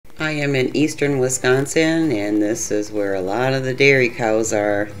I am in eastern Wisconsin, and this is where a lot of the dairy cows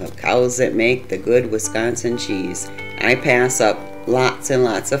are, the cows that make the good Wisconsin cheese. I pass up lots and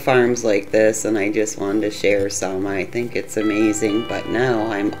lots of farms like this, and I just wanted to share some. I think it's amazing, but now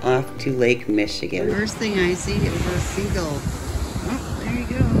I'm off to Lake Michigan. First thing I see is a seagull. Oh, there he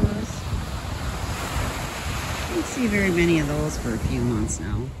goes. I don't see very many of those for a few months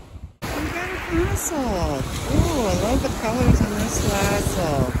now. We got a fossil. Oh, I love the colors in this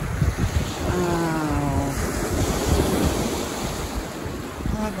fossil. Wow. I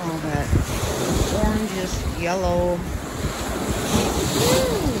love all that orangish yellow.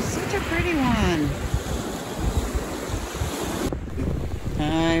 Ooh, such a pretty one.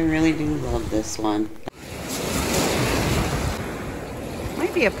 I really do love this one.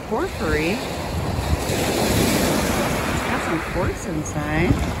 Might be a porphyry. It's got some quartz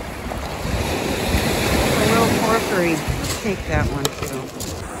inside. A little porphyry. Let's take that one too.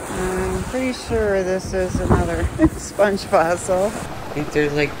 I'm pretty sure this is another sponge fossil. If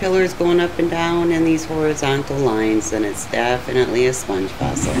there's like pillars going up and down in these horizontal lines, then it's definitely a sponge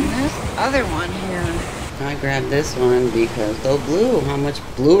fossil. And this other one here. I grabbed this one because so blue. How much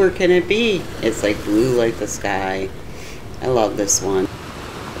bluer can it be? It's like blue like the sky. I love this one.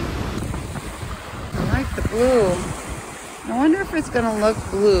 I like the blue. I wonder if it's going to look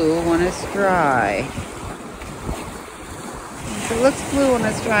blue when it's dry. If it looks blue when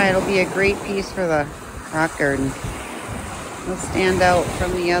it's dry, it'll be a great piece for the rock garden. It'll stand out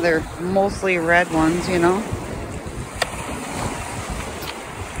from the other mostly red ones, you know.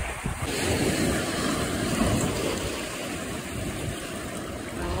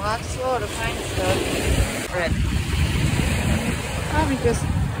 I walk slow to find stuff. Red. Probably just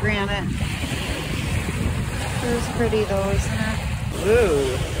granite. It's pretty though, isn't it?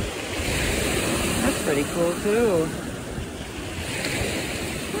 Ooh. That's pretty cool too.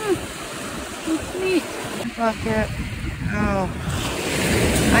 That's neat. Bucket. Oh.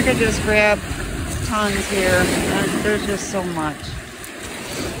 I could just grab tons here. There's just so much.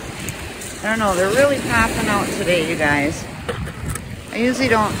 I don't know, they're really popping out today, you guys. I usually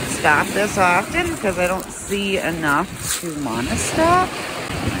don't stop this often because I don't see enough to want to stop.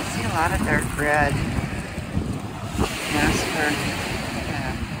 I see a lot of dark red. Jasper.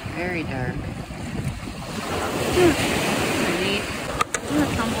 Yeah, very dark. Neat. I'm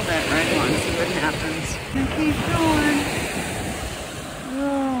gonna tumble that red one, see what happens. And keep going.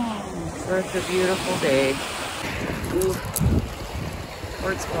 Oh, such a beautiful day. Ooh.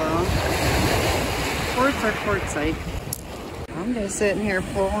 Quartz ball. Quartz are quartzite. I'm just sitting here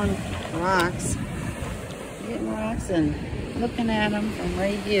pulling rocks. Getting rocks and looking at them from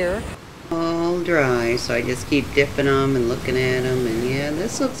right here. All dry, so I just keep dipping them and looking at them, and yeah,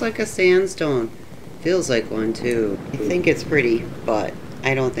 this looks like a sandstone. Feels like one too. I think it's pretty, but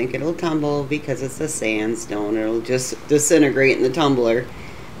I don't think it'll tumble because it's a sandstone. It'll just disintegrate in the tumbler.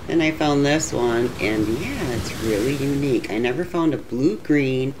 And I found this one, and yeah, it's really unique. I never found a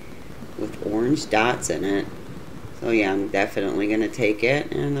blue-green with orange dots in it. So yeah, I'm definitely gonna take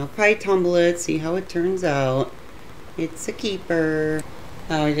it, and I'll probably tumble it, see how it turns out. It's a keeper.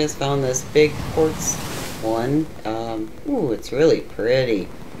 I just found this big quartz one. Ooh, it's really pretty.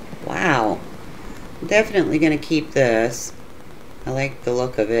 Wow. I'm definitely going to keep this. I like the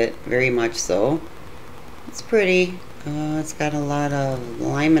look of it, very much so. It's pretty. It's got a lot of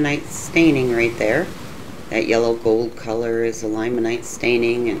limonite staining right there. That yellow gold color is a limonite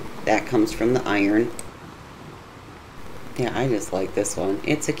staining, and that comes from the iron. Yeah, I just like this one.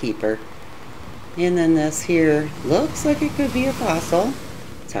 It's a keeper. And then this here looks like it could be a fossil.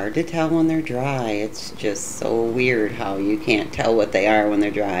 It's hard to tell when they're dry. It's just so weird how you can't tell what they are when they're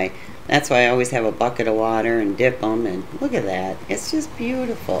dry. That's why I always have a bucket of water and dip them, and look at that. It's just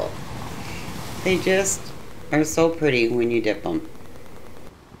beautiful. They just are so pretty when you dip them.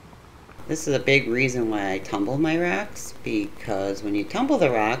 This is a big reason why I tumble my rocks, because when you tumble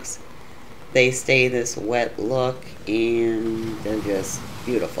the rocks, they stay this wet look, and they're just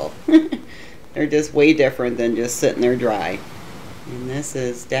beautiful. They're just way different than just sitting there dry. And this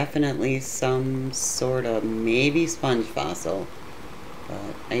is definitely some sort of maybe sponge fossil.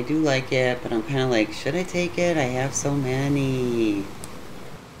 But I do like it, but I'm kind of like, should I take it? I have so many.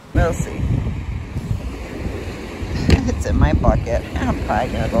 We'll see. It's in my bucket. I'm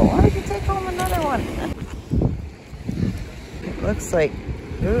probably gonna go, why don't you take home another one? It looks like,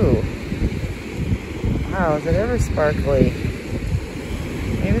 ooh. Wow, is it ever sparkly?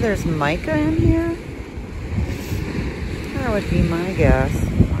 Maybe there's mica in here? That would be my guess.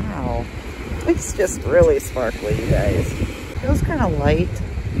 Wow. It's just really sparkly, you guys. Feels kind of light.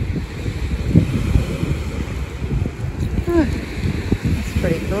 Let's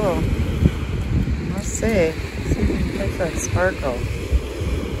pretty cool. Let's see. Let's see if we can catch that sparkle.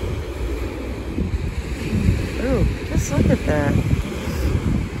 Ooh, just look at that.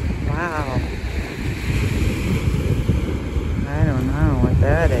 Wow. I don't know what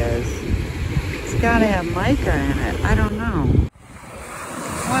that is. It's gotta have mica in it. I don't know.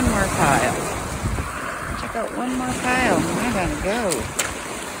 One more pile. Check out one more pile. I gotta go.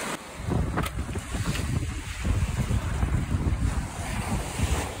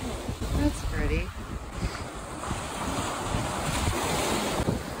 That's pretty.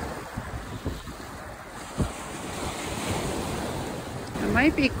 It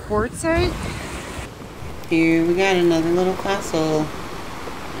might be quartzite. Here we got another little fossil.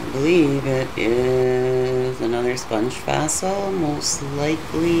 I believe it is another sponge fossil. Most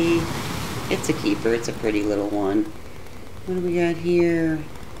likely it's a keeper. It's a pretty little one. What do we got here?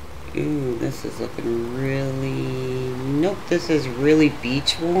 Ooh, this is looking really... Nope, this is really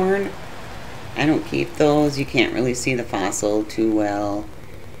beach worn. I don't keep those. You can't really see the fossil too well.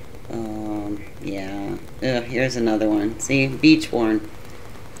 Yeah. Here's another one. See, beach worn.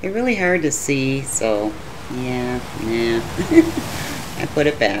 They're really hard to see, so yeah, nah. I put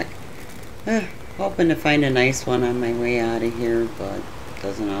it back. Hoping to find a nice one on my way out of here, but it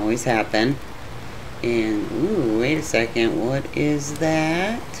doesn't always happen. And, ooh, wait a second. What is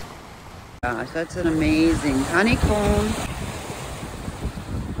that? Gosh, that's an amazing honeycomb.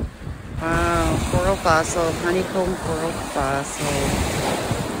 Wow, coral fossil, honeycomb coral fossil.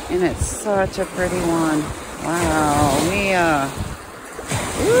 And it's such a pretty one. Wow,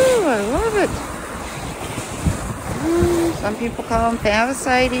 ooh, I love it. Some people call them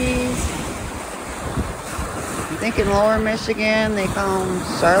pavicites. I think in Lower Michigan they call them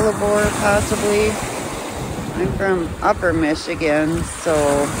charlevore, possibly. I'm from Upper Michigan, so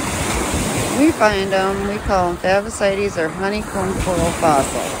we find them. We call them pavicites or honeycomb coral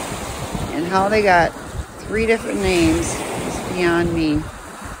fossil. And how they got 3 different names is beyond me.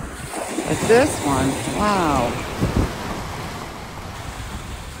 But this one, wow.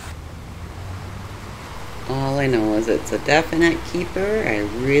 All I know is it's a definite keeper. I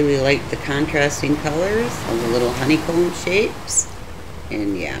really like the contrasting colors of the little honeycomb shapes.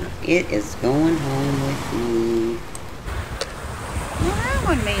 And yeah, it is going home with me. Well, that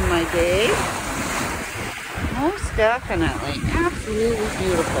one made my day. Most definitely. Absolutely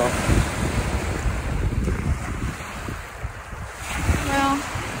beautiful. Well,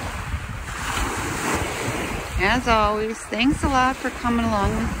 as always, thanks a lot for coming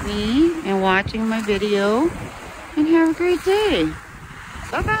along with me and watching my video. And have a great day.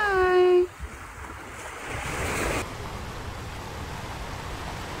 Bye-bye.